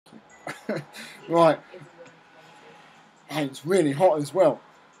Right. And it's really hot as well.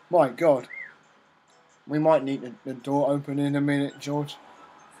 My God. We might need the door open in a minute, George.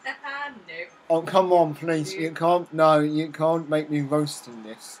 No. Oh, come on, please. No. You can't. No, you can't make me roast in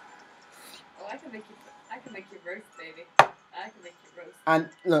this. Oh, I can make you roast, baby. I can make you roast. And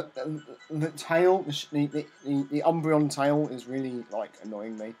look, the tail, the Umbreon tail is really like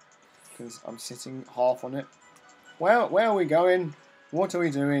annoying me because I'm sitting half on it. Where are we going? What are we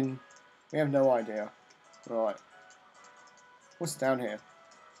doing? We have no idea. Right. What's down here?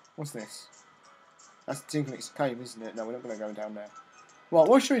 What's this? That's Digley's cave, isn't it? No, we're not going to go down there. Right,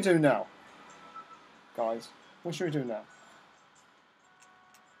 what should we do now? Guys, what should we do now?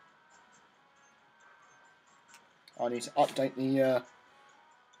 I need to update